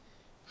again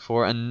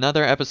for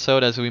another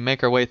episode as we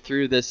make our way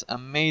through this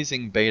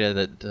amazing beta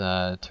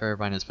that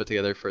Turbine has put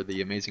together for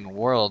the amazing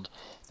world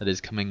that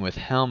is coming with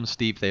Helm's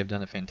Deep. They have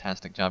done a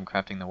fantastic job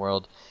crafting the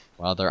world.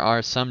 While there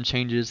are some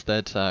changes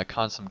that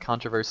cause some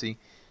controversy,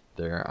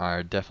 there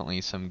are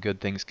definitely some good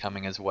things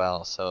coming as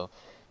well. So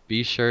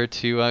be sure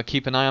to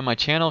keep an eye on my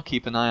channel,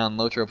 keep an eye on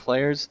LOTRO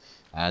Players,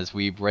 as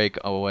we break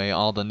away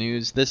all the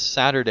news this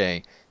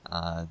Saturday,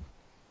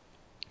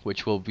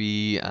 which will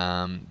be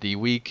the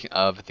week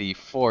of the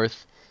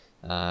 4th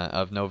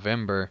of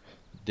November.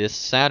 This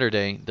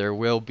Saturday there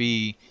will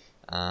be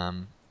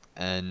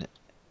an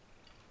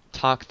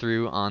talk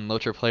through on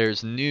LOTRO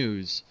Players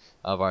news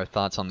of our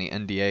thoughts on the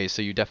NDA,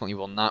 so you definitely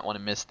will not want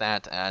to miss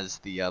that, as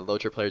the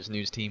LOTRO Players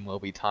news team will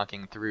be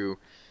talking through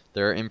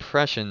their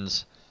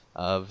impressions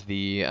of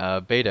the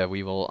beta.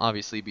 We will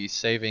obviously be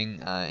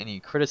saving any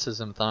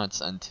criticism thoughts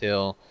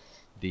until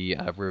the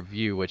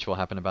review, which will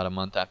happen about a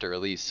month after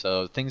release.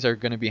 So things are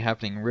going to be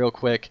happening real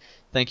quick.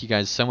 Thank you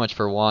guys so much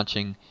for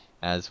watching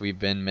as we've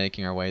been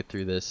making our way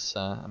through this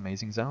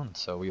amazing zone.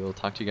 So we will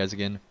talk to you guys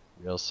again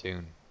real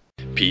soon.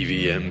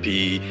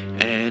 PVMP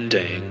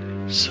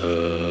Andang,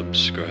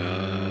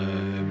 subscribe.